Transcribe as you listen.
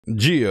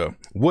Yeah,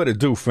 what it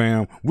do,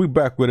 fam? We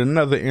back with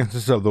another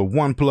instance of the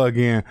one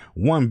plugin,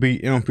 one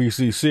beat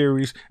MPC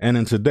series, and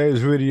in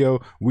today's video,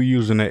 we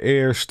using the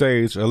Air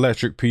Stage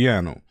electric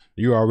piano.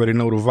 You already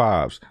know the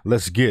vibes.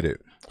 Let's get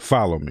it.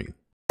 Follow me.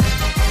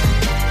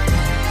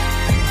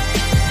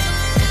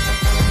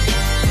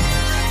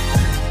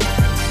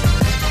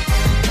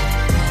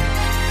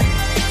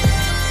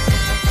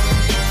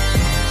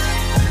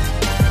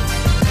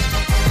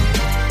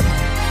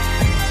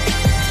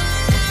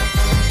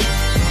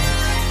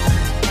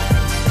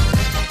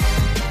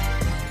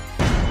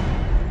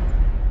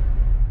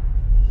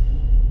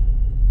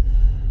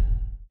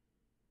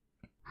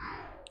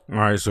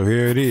 Alright, so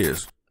here it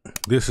is.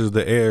 This is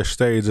the Air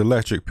Stage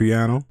electric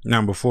piano.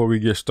 Now before we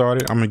get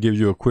started, I'm going to give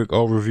you a quick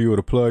overview of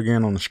the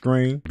plugin on the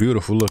screen.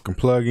 Beautiful looking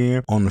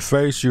plugin. On the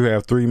face you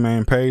have three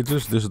main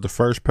pages. This is the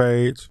first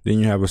page. Then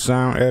you have a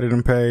sound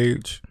editing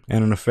page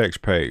and an effects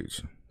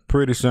page.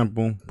 Pretty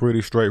simple,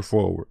 pretty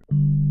straightforward.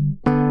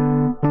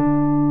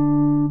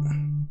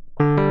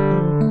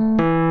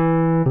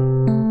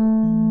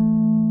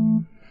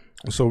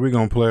 So we're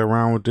going to play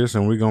around with this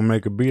and we're going to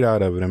make a beat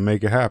out of it and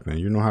make it happen.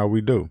 You know how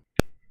we do.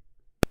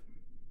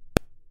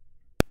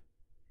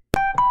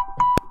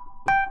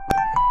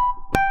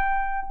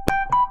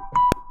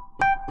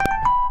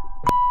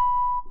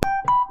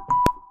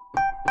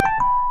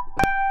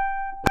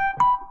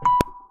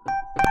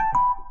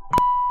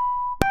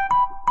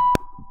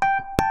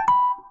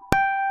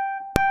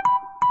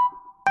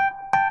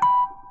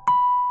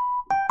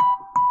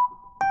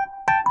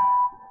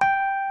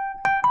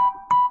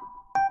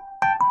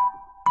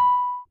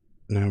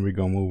 Now we're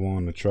gonna move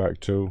on to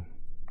track 2.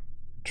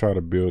 Try to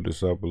build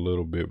this up a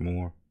little bit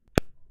more.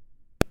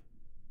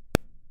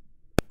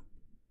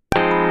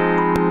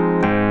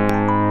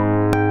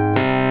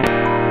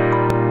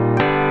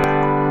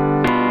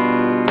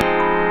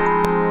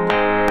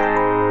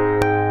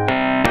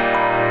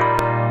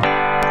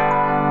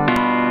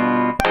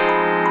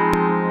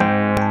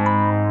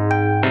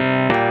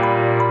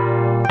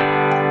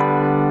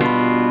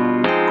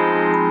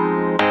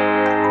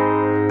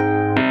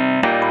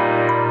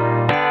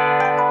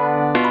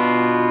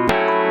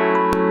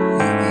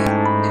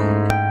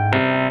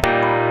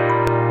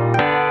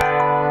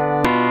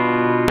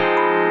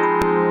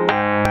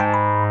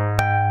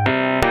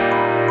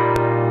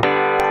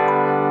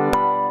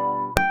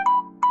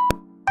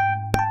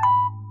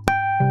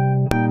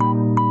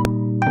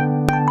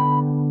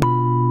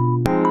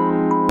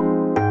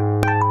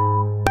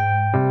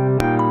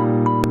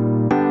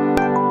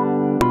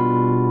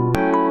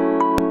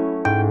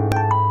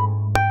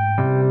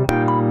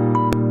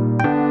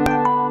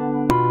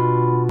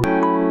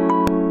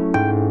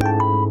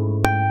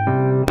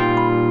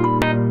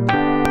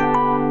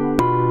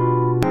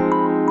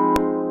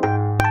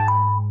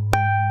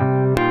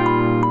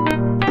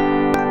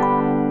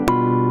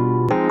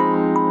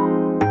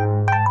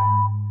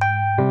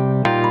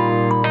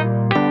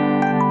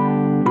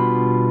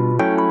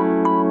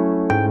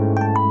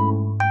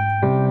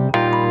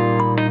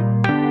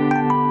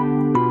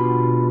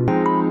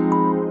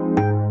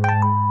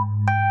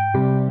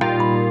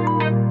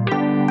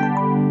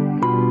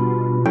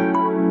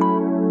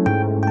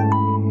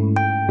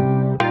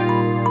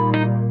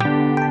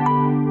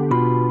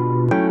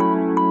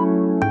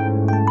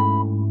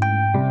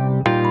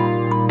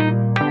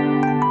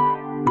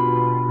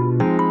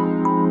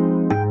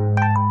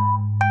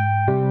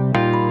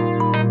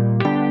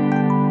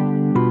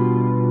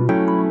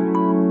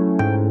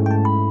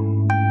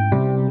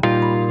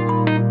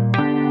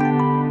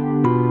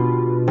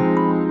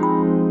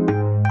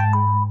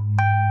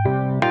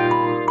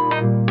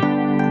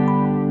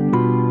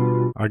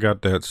 I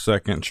got that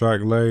second track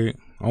laid.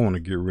 I want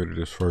to get rid of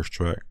this first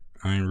track.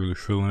 I ain't really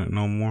feeling it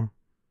no more.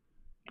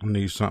 I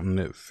need something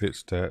that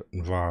fits that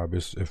vibe.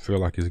 It feel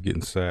like it's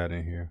getting sad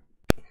in here.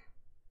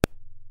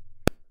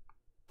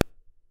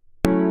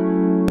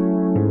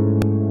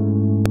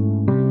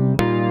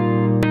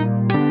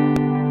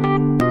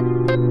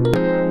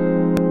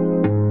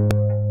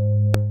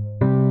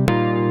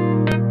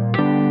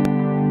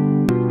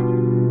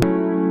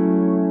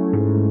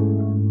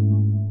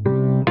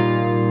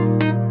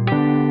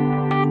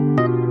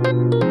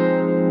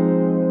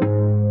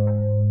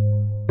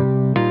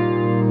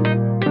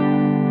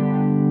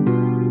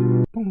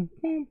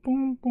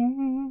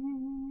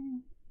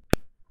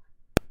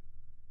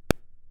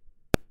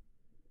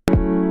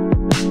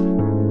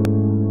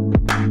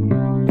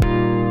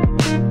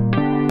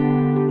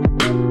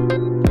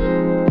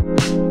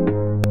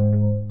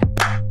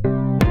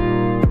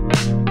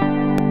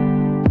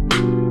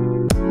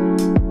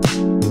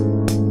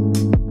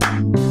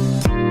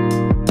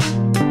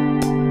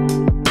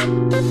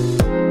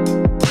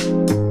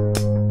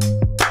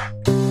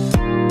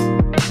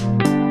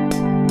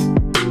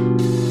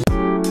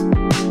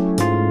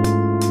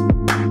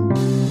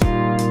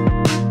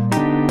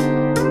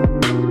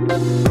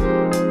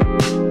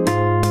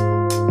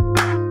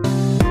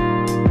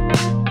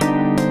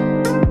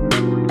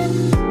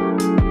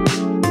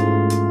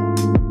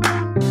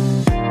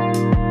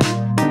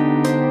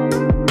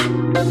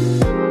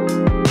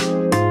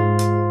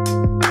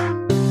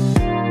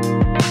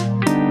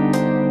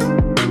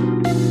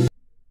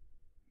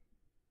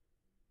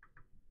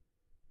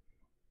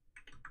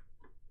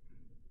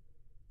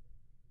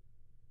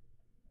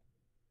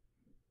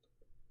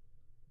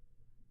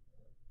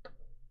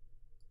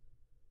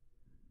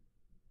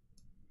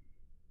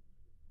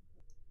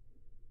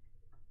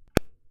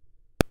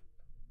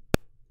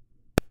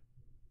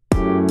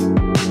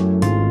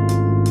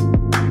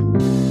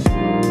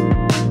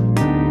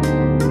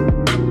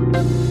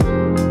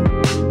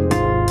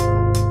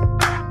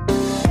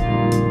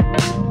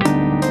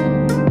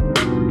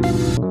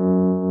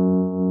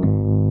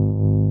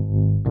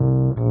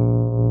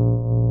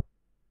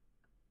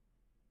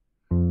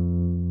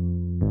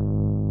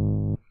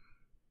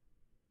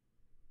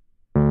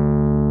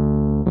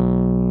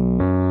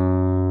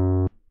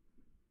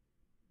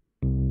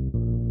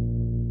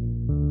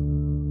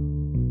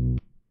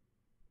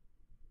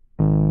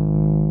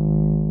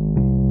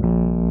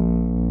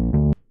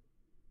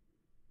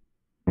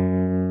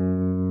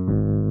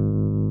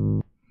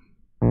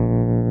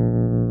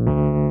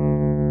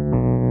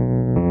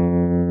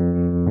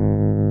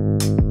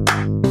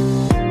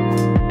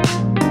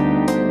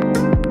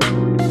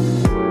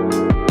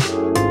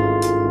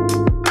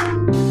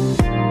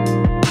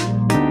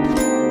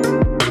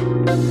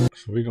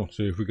 So we're gonna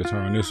see if we can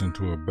turn this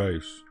into a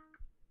bass.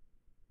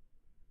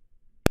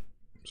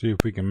 See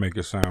if we can make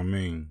it sound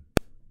mean.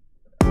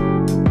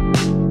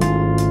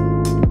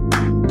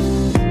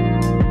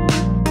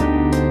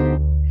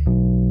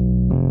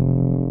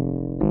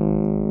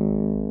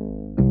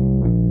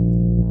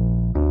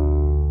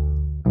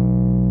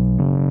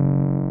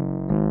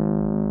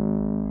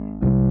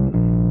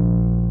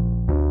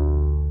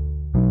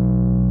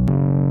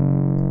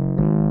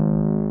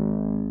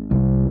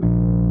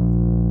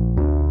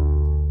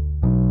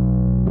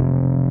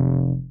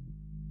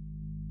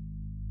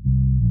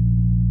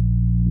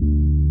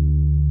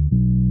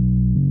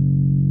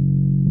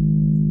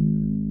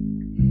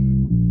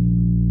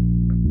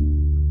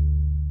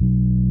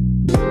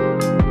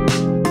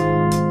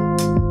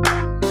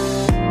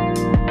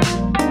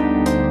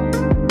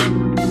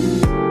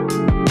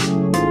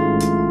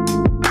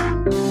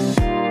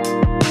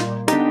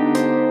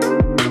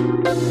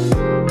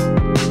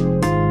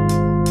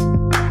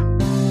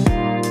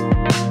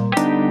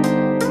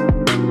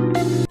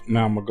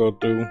 Now I'm gonna go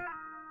through,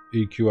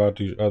 EQ out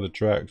these other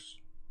tracks.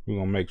 We're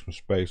gonna make some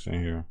space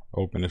in here.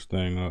 Open this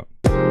thing up.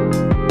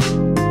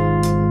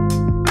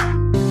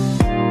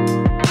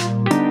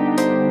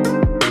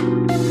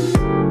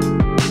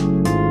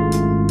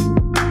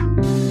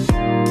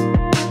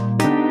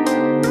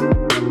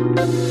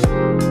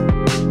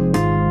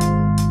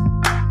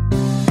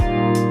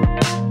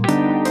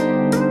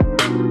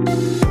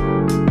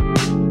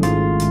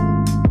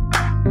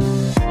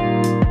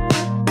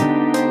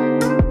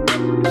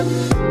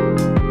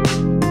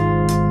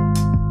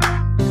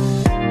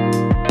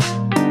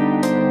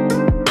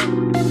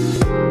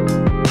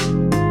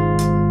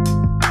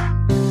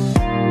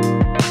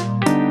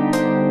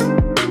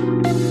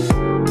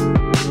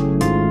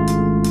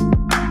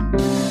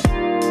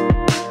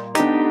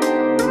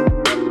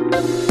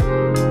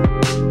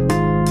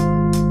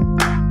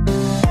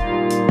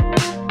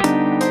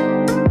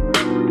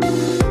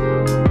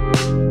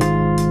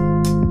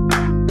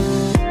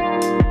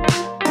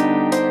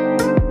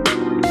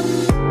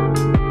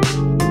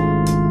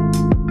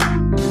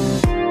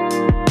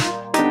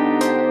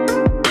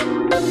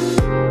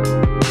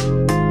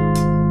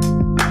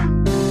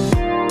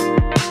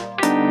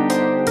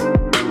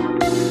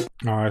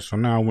 Alright, so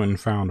now I went and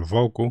found a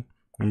vocal.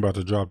 I'm about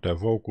to drop that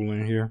vocal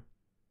in here.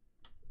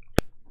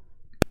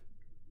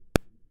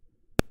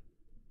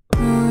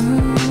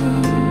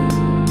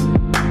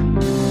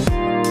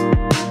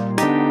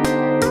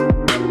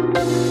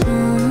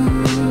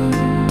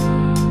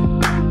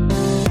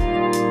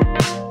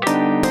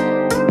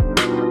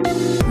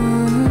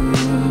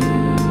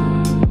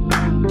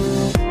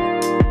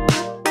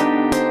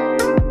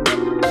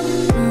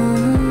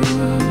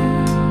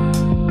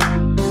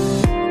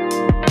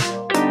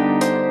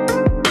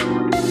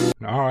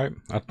 Alright,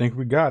 I think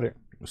we got it.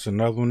 It's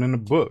another one in the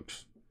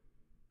books.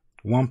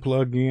 One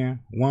plug-in,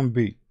 one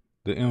beat.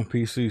 The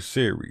MPC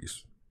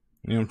series.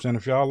 You know what I'm saying?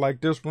 If y'all like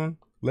this one,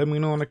 let me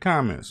know in the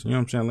comments. You know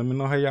what I'm saying? Let me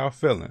know how y'all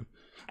feeling.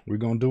 We're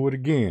gonna do it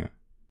again.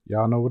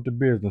 Y'all know what the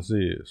business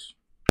is.